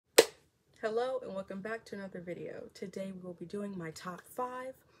Hello and welcome back to another video. Today we will be doing my top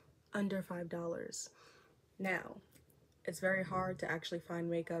 5 under $5. Now, it's very hard to actually find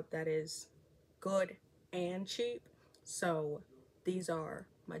makeup that is good and cheap, so these are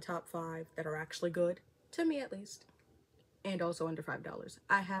my top 5 that are actually good, to me at least, and also under $5.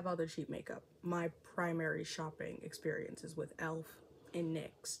 I have other cheap makeup. My primary shopping experience is with e.l.f. and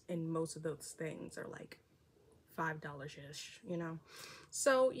NYX, and most of those things are like $5-ish, you know?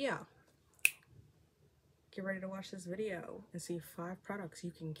 So yeah. Get ready to watch this video and see 5 products you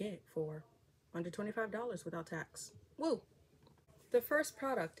can get for under $25 without tax. Woo! The first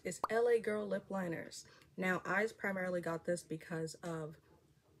product is LA Girl Lipliners. Now, I primarily got this because of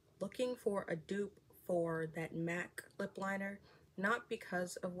looking for a dupe for that MAC lip liner, not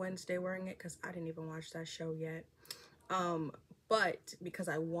because of Wednesday wearing it, because I didn't even watch that show yet, but because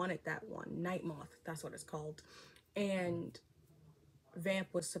I wanted that one, Night Moth, that's what it's called, and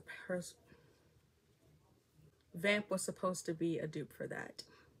Vamp was supposed to be a dupe for that,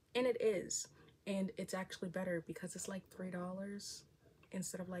 and it is, and it's actually better because it's like $3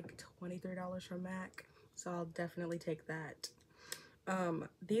 instead of like $23 from MAC, so I'll definitely take that.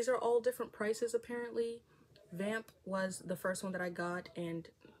 These are all different prices apparently. Vamp was the first one that I got, and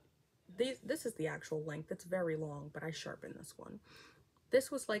this is the actual length. It's very long, but I sharpened this one. This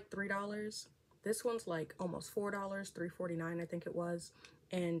was like $3. This one's like almost $4, $3.49 I think it was.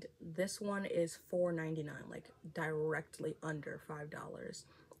 And this one is $4.99, like directly under $5.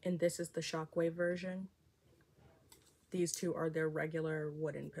 And this is the Shockwave version. These two are their regular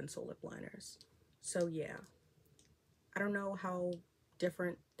wooden pencil lip liners. So yeah, I don't know how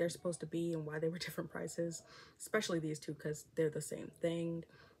different they're supposed to be and why they were different prices, especially these two because they're the same thing,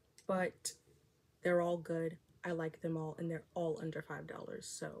 but they're all good. I like them all, and they're all under $5.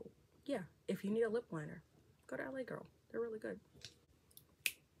 So yeah, if you need a lip liner, go to LA Girl. They're really good.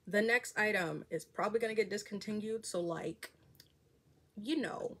 The next item is probably gonna get discontinued, so like, you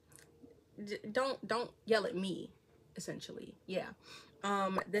know, don't yell at me, essentially. Yeah.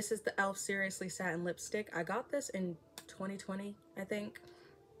 This is the e.l.f. Seriously Satin Lipstick. I got this in 2020, I think,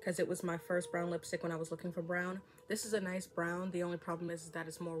 because it was my first brown lipstick when I was looking for brown. This is a nice brown. The only problem is that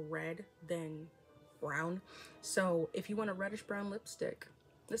it's more red than brown. So if you want a reddish brown lipstick,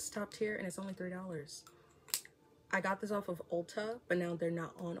 this is top tier, and it's only $3. I got this off of Ulta, but now they're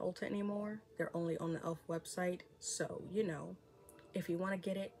not on Ulta anymore. They're only on the e.l.f. website. So, you know, if you want to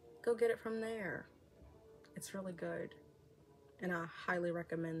get it, go get it from there. It's really good, and I highly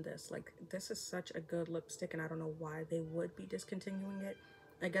recommend this. Like, this is such a good lipstick, and I don't know why they would be discontinuing it.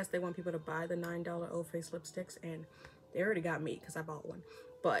 I guess they want people to buy the $9 O-Face lipsticks, and they already got me because I bought one.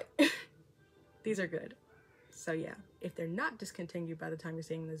 But these are good. So yeah, if they're not discontinued by the time you're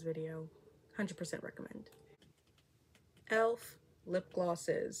seeing this video, 100% recommend. e.l.f. lip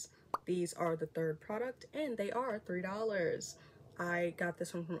glosses. These are the third product, and they are $3. I got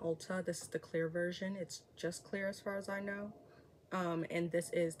this one from Ulta. This is the clear version. It's just clear as far as I know. And this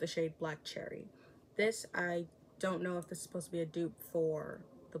is the shade Black Cherry. This, I don't know if this is supposed to be a dupe for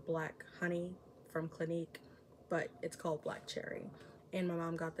the Black Honey from Clinique, but it's called Black Cherry. And my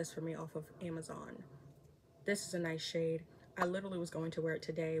mom got this for me off of Amazon. This is a nice shade. I literally was going to wear it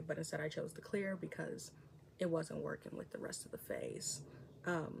today, but instead I chose the clear because it wasn't working with the rest of the face.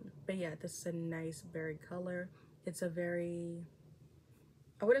 But yeah, this is a nice berry color. It's a very,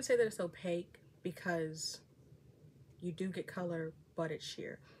 I wouldn't say that it's opaque because you do get color, but it's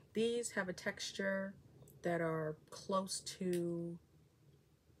sheer. These have a texture that are close to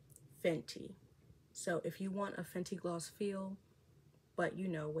Fenty. So if you want a Fenty gloss feel, but you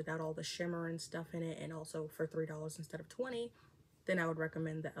know, without all the shimmer and stuff in it, and also for $3 instead of $20, then I would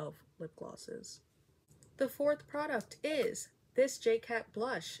recommend the e.l.f. lip glosses. The fourth product is this JCat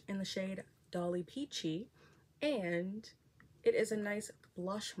blush in the shade Dolly Peachy, and it is a nice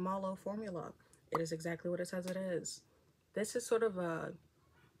Blushmallow formula. It is exactly what it says it is. This is sort of a,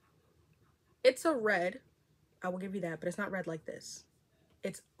 it's a red, I will give you that, but it's not red like this.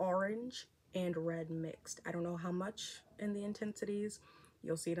 It's orange and red mixed. I don't know how much in the intensities.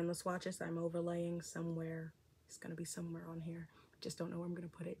 You'll see it in the swatches I'm overlaying somewhere. It's gonna be somewhere on here. Just don't know where I'm gonna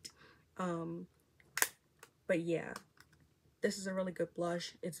put it. But yeah, this is a really good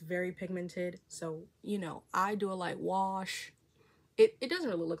blush. It's very pigmented, so you know, I do a light wash. It doesn't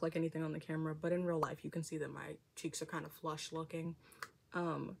really look like anything on the camera, but in real life you can see that my cheeks are kind of flush looking.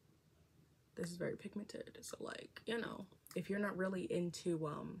 This is very pigmented, so like, you know, if you're not really into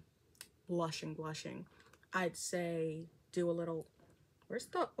blushing, I'd say do a little, where's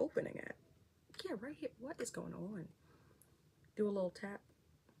the opening at? Yeah, right here. What is going on? Do a little tap.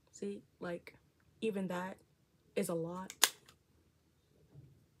 See, like, even that is a lot.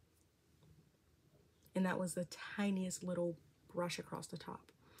 and that was the tiniest little brush across the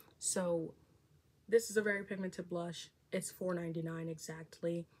top. So this is a very pigmented blush. It's $4.99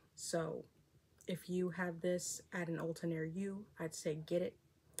 exactly. So if you have this at an Ulta near you, I'd say get it.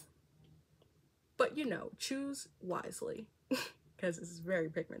 But you know, choose wisely because this is very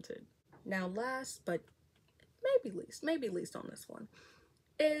pigmented. Now last, but maybe least on this one,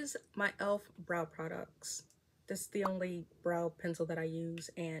 is my e.l.f. brow products. This is the only brow pencil that I use,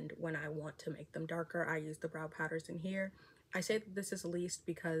 and when I want to make them darker, I use the brow powders in here. I say that this is least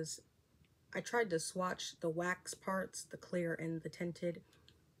because I tried to swatch the wax parts, the clear and the tinted,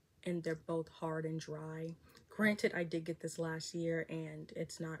 and they're both hard and dry. Granted, I did get this last year, and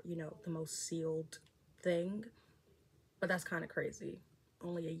it's not, you know, the most sealed thing, but that's kind of crazy.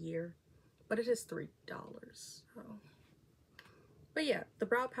 Only a year, but it is $3. So. But yeah, the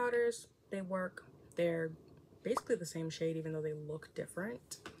brow powders, they work. They're basically the same shade, even though they look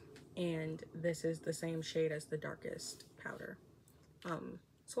different. And this is the same shade as the darkest powder.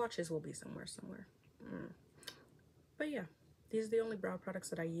 Swatches will be somewhere. But yeah, these are the only brow products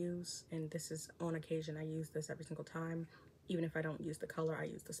that I use, and this is on occasion. I use this every single time. Even if I don't use the color, I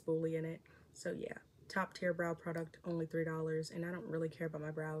use the spoolie in it. So yeah, top tier brow product, only $3, and I don't really care about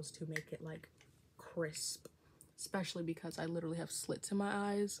my brows to make it like crisp, especially because I literally have slits in my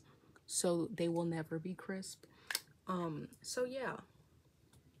eyes, so they will never be crisp. So yeah,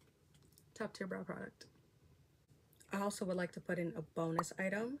 top tier brow product. I also would like to put in a bonus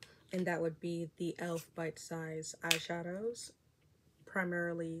item, and that would be the e.l.f. Bite Size eyeshadows,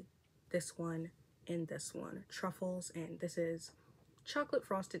 primarily this one and this one, Truffles, and this is Chocolate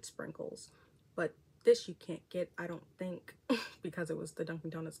Frosted Sprinkles, but this you can't get, I don't think, because it was the Dunkin'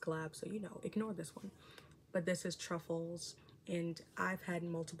 Donuts collab, so you know, ignore this one. But this is Truffles, and I've had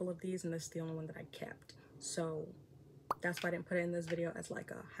multiple of these, and this is the only one that I kept, so that's why I didn't put it in this video as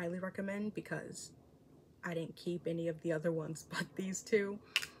like a highly recommend, because I didn't keep any of the other ones but these two.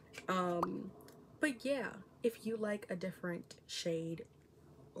 But yeah, if you like a different shade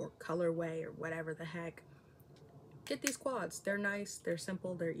or colorway or whatever the heck, get these quads. They're nice, they're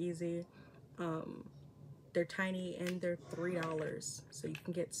simple, they're easy, they're tiny, and they're $3, so you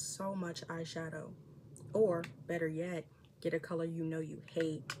can get so much eyeshadow. Or better yet, get a color you know you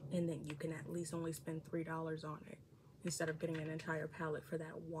hate, and then you can at least only spend $3 on it, instead of getting an entire palette for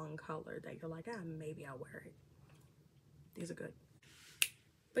that one color that you're like, ah, maybe I'll wear it. These are good.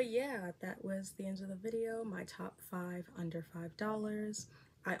 But yeah, that was the end of the video. My top 5 under $5.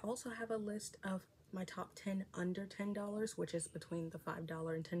 I also have a list of my top 10 under $10, which is between the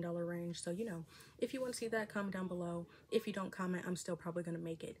 $5 and $10 range. So, you know, if you want to see that, comment down below. If you don't comment, I'm still probably going to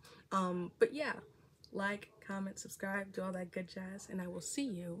make it. But yeah, like, comment, subscribe, do all that good jazz, and I will see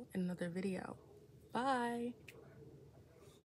you in another video. Bye!